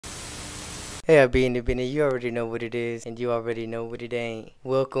Hey, I be in the Benny. You already know what it is, and you already know what it ain't.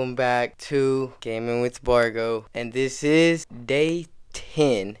 Welcome back to Gaming with Bargo, and this is day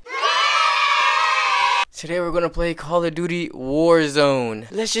 10. Today we're gonna play Call of Duty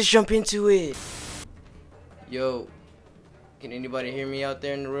Warzone. Let's just jump into it. Yo, can anybody hear me out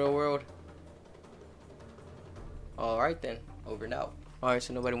there in the real world? Alright then, over and out. Alright,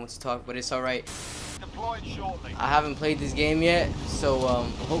 so nobody wants to talk, but it's alright. I haven't played this game yet, so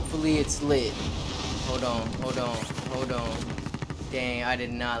hopefully it's lit. Hold on. Dang, I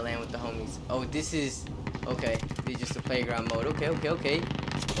did not land with the homies. Oh, this is okay. This is just a playground mode. Okay.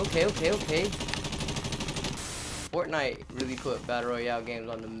 Fortnite really put battle royale games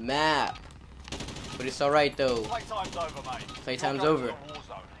on the map, but it's alright though. Playtime's over, mate. Playtime's over.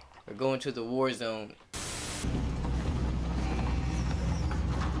 We're going to the Warzone.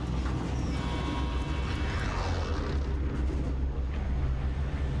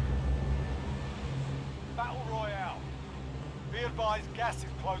 Battle Royale. Be advised, gas is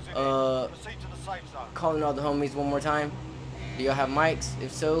closing in. Proceed to the safe zone. Calling all the homies one more time. Do y'all have mics?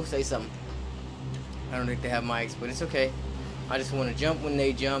 If so, say something. I don't think they have mics, but it's okay. I just want to jump when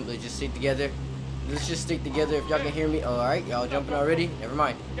they jump. Let's just stick together. Let's just stick together. If y'all can hear me. Alright, y'all jumping already? Never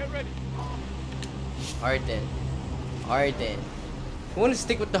mind. Get ready. Alright then. We want to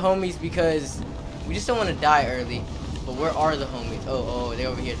stick with the homies because we just don't want to die early. But where are the homies? Oh, they're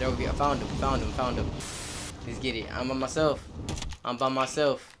over here. I found them. Let's get it. I'm by myself.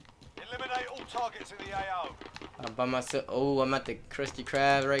 Eliminate all targets in the AO. I'm by myself. Oh, I'm at the Krusty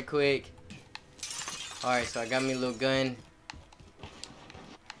Krab right quick. Alright, so I got me a little gun.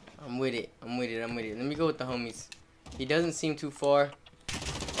 I'm with it. Let me go with the homies. He doesn't seem too far.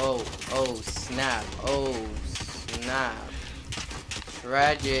 Oh, snap.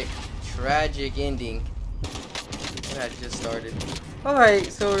 Tragic ending. That just started.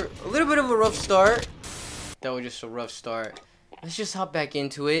 Alright, so a little bit of a rough start. That was just a rough start. Let's just hop back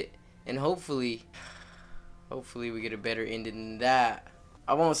into it, and hopefully we get a better ending than that.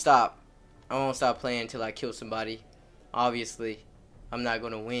 I won't stop playing until I kill somebody. Obviously, I'm not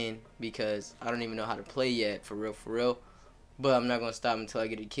gonna win because I don't even know how to play yet, for real. But I'm not gonna stop until I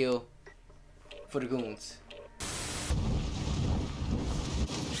get a kill for the goons.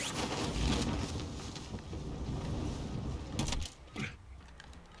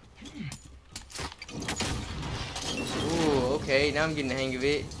 Ooh, okay, now I'm getting the hang of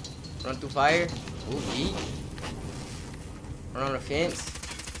it. Run through fire. Ooh, eat. Run on the fence.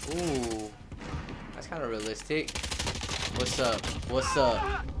 Ooh, that's kind of realistic. What's up?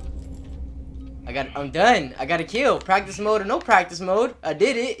 I'm done. I got a kill. Practice mode or no practice mode. I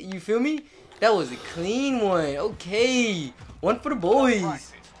did it. You feel me? That was a clean one. Okay. One for the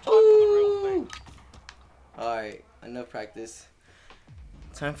boys. Ooh. Alright, enough practice.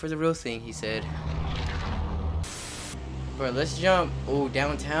 Time for the real thing, he said. Bro, let's jump. Oh,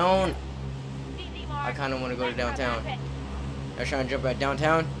 downtown. I kind of want to go to downtown. They're trying to jump at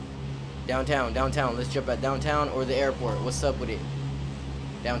downtown. Downtown. Let's jump at downtown or the airport. What's up with it?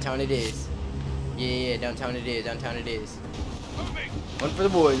 Downtown it is. Yeah, downtown it is. One for the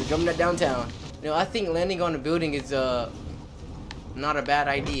boys. We're jumping at downtown. You know, I think landing on a building is not a bad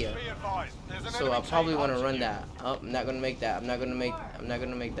idea. So I probably want to run that. Oh, I'm not gonna make that. I'm not gonna make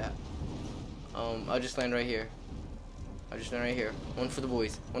that. I'll just land right here. One for the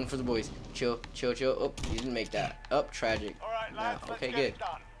boys. Chill. Oh, you didn't make that. Oh, tragic. Nah, okay, good.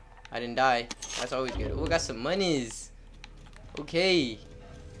 I didn't die. That's always good. Oh, I got some monies. Okay.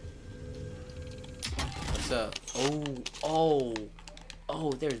 What's up? Oh,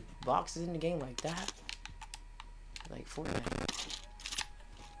 there's boxes in the game like that? Like Fortnite.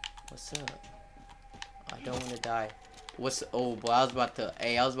 What's up? I don't want to die. Oh, boy, I was about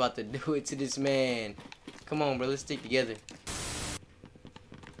to do it to this man. Come on, bro, let's stick together.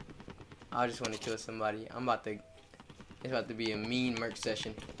 I just want to kill somebody. It's about to be a mean merc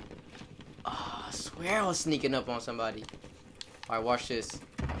session. Oh, I swear I was sneaking up on somebody. Alright, watch this.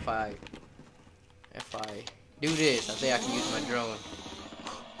 If I do this, I think I can use my drone.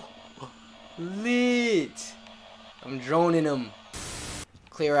 Lit! I'm droning them.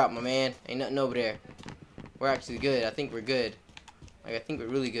 Clear out, my man. Ain't nothing over there. We're actually good. I think we're good. Like, I think we're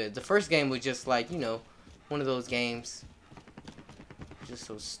really good. The first game was just like, you know, one of those games. Just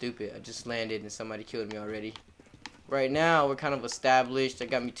so stupid. I just landed and somebody killed me already. Right now, we're kind of established. I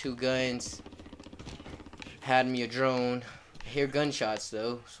got me 2 guns. Had me a drone. I hear gunshots,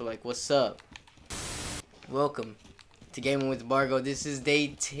 though. So, like, what's up? Welcome to Gaming with Bargo. This is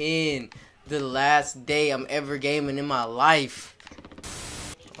day 10. The last day I'm ever gaming in my life.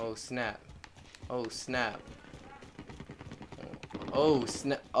 Oh, snap. Oh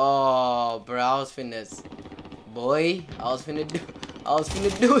snap! Oh, bro, I was finna, boy, I was finna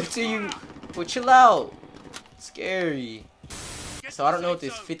do it to you. Well, chill out. Scary. So I don't know what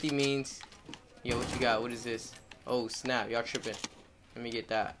this 50 means. Yo, what you got? What is this? Oh snap! Y'all tripping. Let me get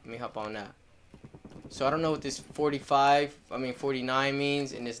that. Let me hop on that. So I don't know what this 49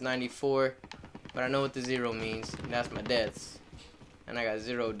 means, and this 94, but I know what the 0 means, and that's my deaths. And I got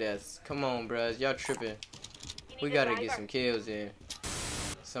 0 deaths. Come on, bros, y'all tripping. We gotta get some kills in.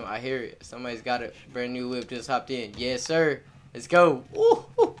 I hear it. Somebody's got a brand new whip just hopped in. Yes, sir. Let's go. Ooh,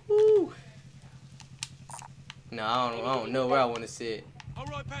 ooh, ooh. No, I don't know where I want to sit. All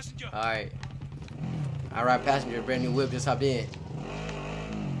right, passenger. All right. All right, passenger. Brand new whip just hopped in.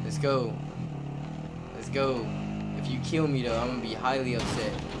 Let's go. Let's go. If you kill me though, I'm gonna be highly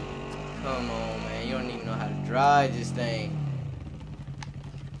upset. Come on, man. You don't even know how to drive this thing.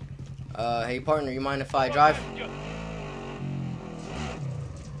 Hey partner, you mind if I drive?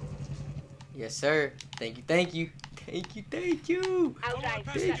 Yes, sir. Thank you, thank you. Thank you, thank you.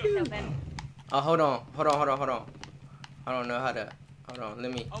 Thank you. Oh, hold on. I don't know how to. Hold on,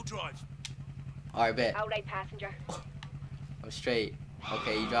 let me. I'll drive. Alright, bet. Outright passenger. I'm straight.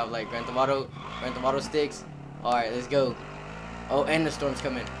 Okay, you drive like Grand Theft Auto sticks. Alright, let's go. Oh, and the storm's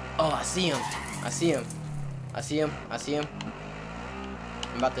coming. Oh, I see him. I see him.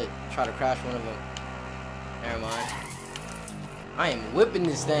 I'm about to try to crash one of them. Never mind. I am whipping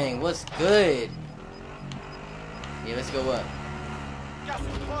this thing. What's good? Yeah, let's go up.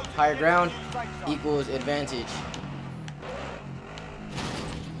 Higher ground equals advantage.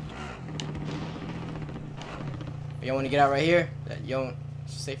 Y'all want to get out right here? Y'all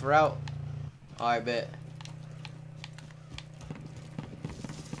safer route? Alright, bet.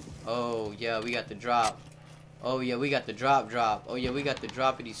 Oh, yeah, we got the drop. Oh, yeah, we got the drop. Oh, yeah, we got the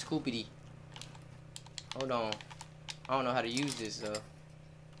droppity scoopity. Hold on. I don't know how to use this, though.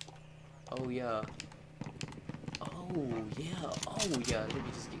 Oh, yeah. Oh, yeah. Let me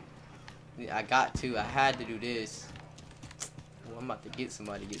just get... I had to do this. Oh, I'm about to get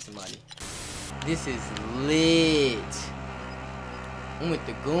somebody. This is lit. I'm with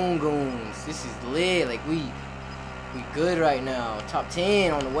the goons. This is lit. Like, we good right now. Top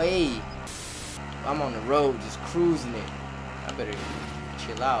 10 on the way. I'm on the road just cruising it. I better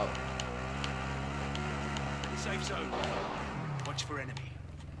chill out. Safe zone. Watch for enemy.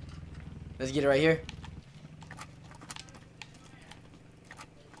 Let's get it right here.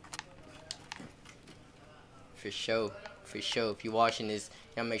 For sure. If you're watching this,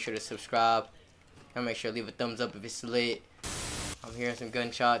 y'all make sure to subscribe. Y'all make sure to leave a thumbs up if it's lit. I'm hearing some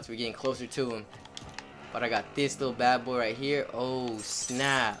gunshots. We're getting closer to him. But I got this little bad boy right here. Oh,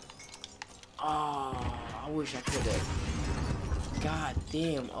 snap. Oh, I wish I could have. God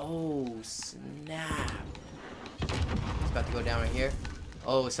damn. Oh, snap. It's about to go down right here.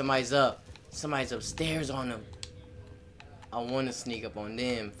 Oh, somebody's up. Somebody's upstairs on them. I want to sneak up on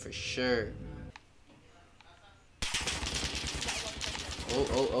them for sure.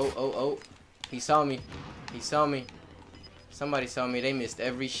 Oh. He saw me. Somebody saw me. They missed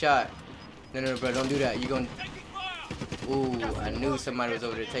every shot. No, bro, don't do that. You gonna... Ooh, I knew somebody was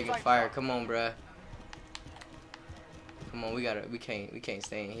over there taking fire. Come on, bruh. Come on, we can't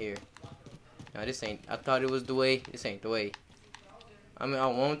stay in here. No, this ain't... I thought it was the way. This ain't the way. I mean, I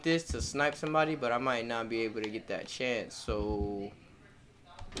want this to snipe somebody, but I might not be able to get that chance, so...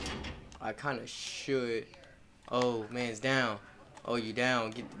 I kind of should... Oh, man's down. Oh, you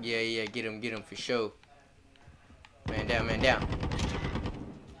down. Yeah, get him for sure. Man down.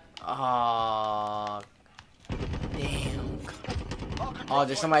 Ah, damn. Oh,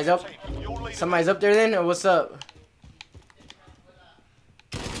 there's somebody's up. Somebody's up there then, or what's up?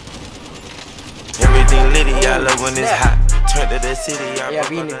 Everything litty, I love when it's hot. Turn to the city. Yeah,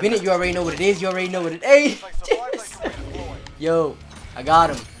 being in Bennett, you already know what it is. Hey, yo, I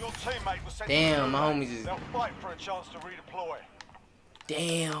got him. Damn, my homies is.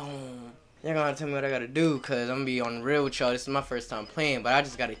 Damn. You're gonna tell me what I gotta do, cause I'm gonna be on real with y'all. This is my first time playing, but I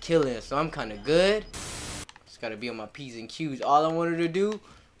just gotta kill it, so I'm kinda good. Just gotta be on my P's and Q's. All I wanted to do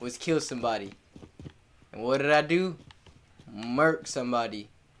was kill somebody. And what did I do? Murk somebody.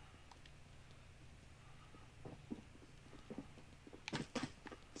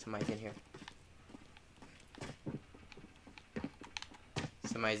 Somebody's in here.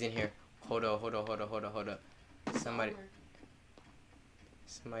 Somebody's in here. Hold up.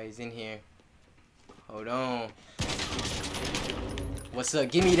 Somebody's in here. Hold on. What's up?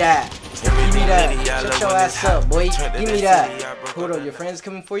 Give me that. Shut your ass up, boy. Give me that. Hold on, your friend's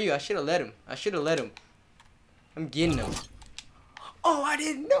coming for you? I should have let him. I'm getting him. Oh, I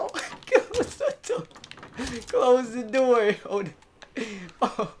didn't know. Close the door. Hold on.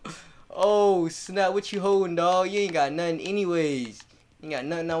 Oh snap! What you holding, dog? You ain't got nothing, anyways. You ain't got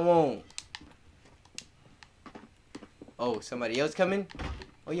nothing I want. Oh, somebody else coming?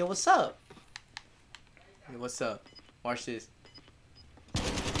 Oh, yo, what's up? Yo, what's up? Watch this.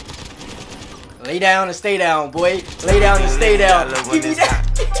 Lay down and stay down, boy. Lay down and stay down. Give me that.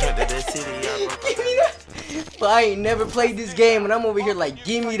 Give me that. But I ain't never played this game, and I'm over here like,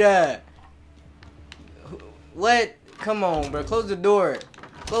 give me that. What? Come on, bro. Close the door.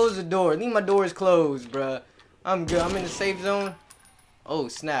 Close the door. Leave my doors closed, bro. I'm good. I'm in the safe zone. Oh,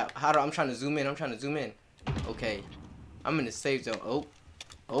 snap. How do I'm trying to zoom in. I'm trying to zoom in. Okay. I'm in the safe zone. Oh.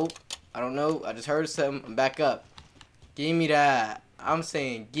 Oh. I don't know. I just heard something. I'm back up. Give me that. I'm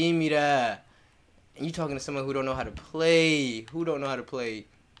saying, give me that. And you talking to someone who don't know how to play. Who don't know how to play.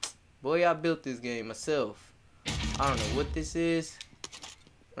 Boy, I built this game myself. I don't know what this is.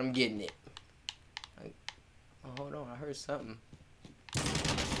 I'm getting it. Oh, hold on. I heard something.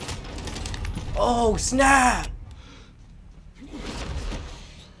 Oh, snap!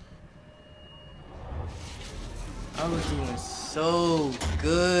 I was doing so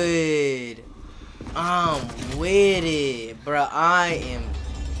good. I'm with it, bro. I am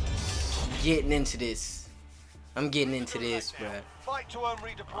getting into this. I'm getting into this, bro.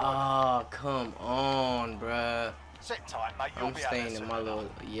 Oh, come on, bro. I'm staying in my little,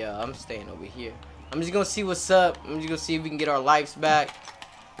 yeah, I'm staying over here. I'm just gonna see what's up. I'm just gonna see if we can get our lives back.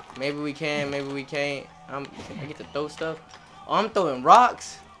 Maybe we can, maybe we can't. I get to throw stuff. Oh, I'm throwing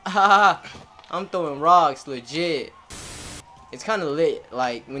rocks. I'm throwing rocks, legit. It's kind of lit.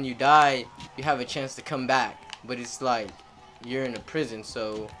 Like when you die, you have a chance to come back, but it's like you're in a prison,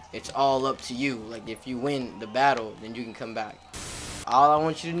 so it's all up to you. Like if you win the battle, then you can come back. All I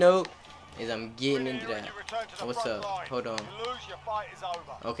want you to know is I'm getting into that. What's up? Hold on.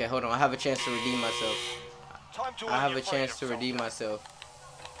 Okay, hold on. I have a chance to redeem myself. I have a chance to redeem myself.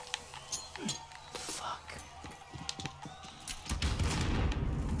 Fuck.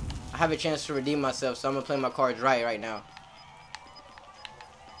 I have a chance to redeem myself, so I'm gonna play my cards right now.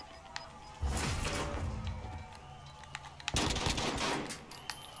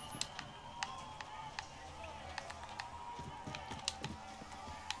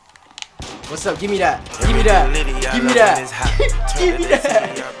 What's up? Give me that. Give me that. Give me that. Give me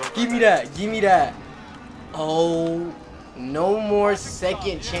that. Give me that. Give me that. Oh, no more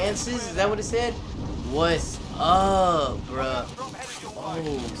second chances? Is that what it said? What's up, bruh?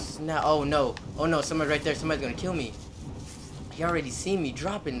 Oh, snap. Oh, no. Oh, no. Somebody's right there. Somebody's gonna kill me. He already seen me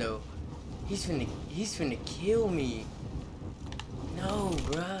dropping, though. He's finna kill me. No,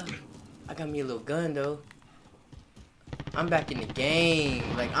 bruh. I got me a little gun, though. I'm back in the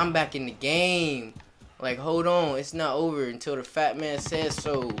game. Like, I'm back in the game. Like, hold on. It's not over until the fat man says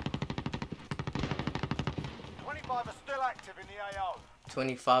so. 25 are still active in the AO.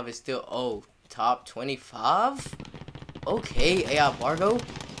 25 is still, oh, top 25? Okay, Aye.i.Bargo.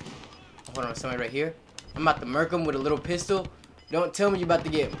 Hold on, somebody right here. I'm about to murk him with a little pistol. Don't tell me you're about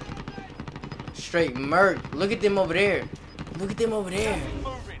to get straight murked. Look at them over there. Look at them over there.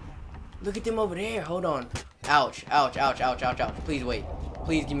 Look at them over there. Hold on. Ouch, ouch, ouch, ouch, ouch, ouch. Please wait.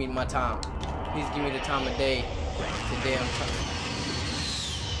 Please give me my time. Please give me the time of day. The damn time.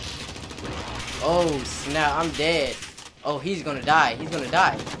 Oh, snap. I'm dead. Oh, he's gonna die. He's gonna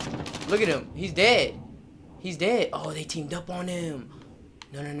die. Look at him. He's dead. He's dead. Oh, they teamed up on him.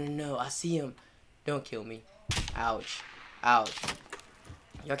 No, no, no, no. I see him. Don't kill me. Ouch. Ouch.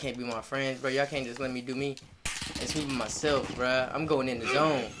 Y'all can't be my friends, bro. Y'all can't just let me do me. It's me by myself, bruh. I'm going in the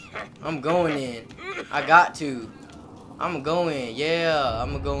zone. I'm going in. I got to. I'm going. Yeah,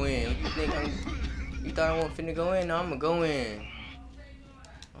 I'm gonna go in. You think you thought I wasn't finna go in? No, I'm gonna go in.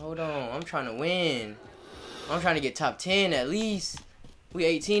 Hold on. I'm trying to win. I'm trying to get top 10 at least. We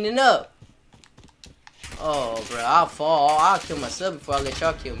 18 and up. Oh, bruh. I'll fall. I'll kill myself before I let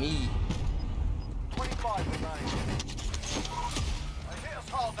y'all kill me. 25 remain.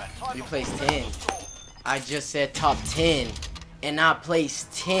 You placed 10. I just said top 10, and I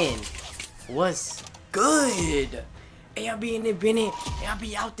placed 10. What's good? Aye.i.B in it, Bennett.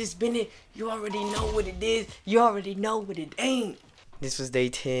 Aye.i.B out this Bennett. You already know what it is. You already know what it ain't. This was day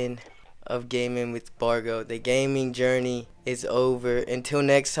 10 of gaming with Bargo. The gaming journey is over. Until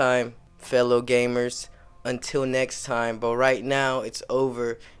next time, fellow gamers. Until next time, but right now it's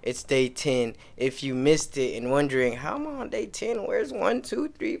over. It's day 10. If you missed it and wondering how am I on day 10, where's 1, 2,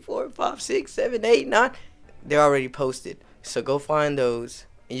 3, 4, 5, 6, 7, 8, 9, they're already posted, so go find those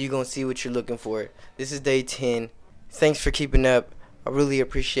and you're gonna see what you're looking for. This is day 10. Thanks for keeping up. I really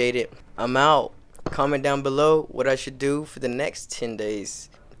appreciate it. I'm out. Comment down below what I should do for the next 10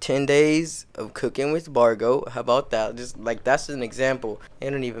 days. 10 days of cooking with Bargo. How about that? Just like that's an example.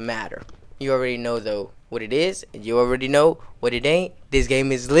 It don't even matter. You already know though what it is, and you already know what it ain't. This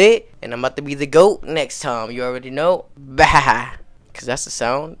game is lit, and I'm about to be the GOAT next time. You already know. Bah! Cause that's the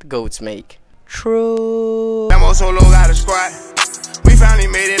sound the goats make. True. Lambo solo got a squad. We finally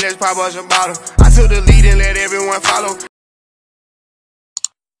made it, let's pop us a bottle. I took the lead and let everyone follow.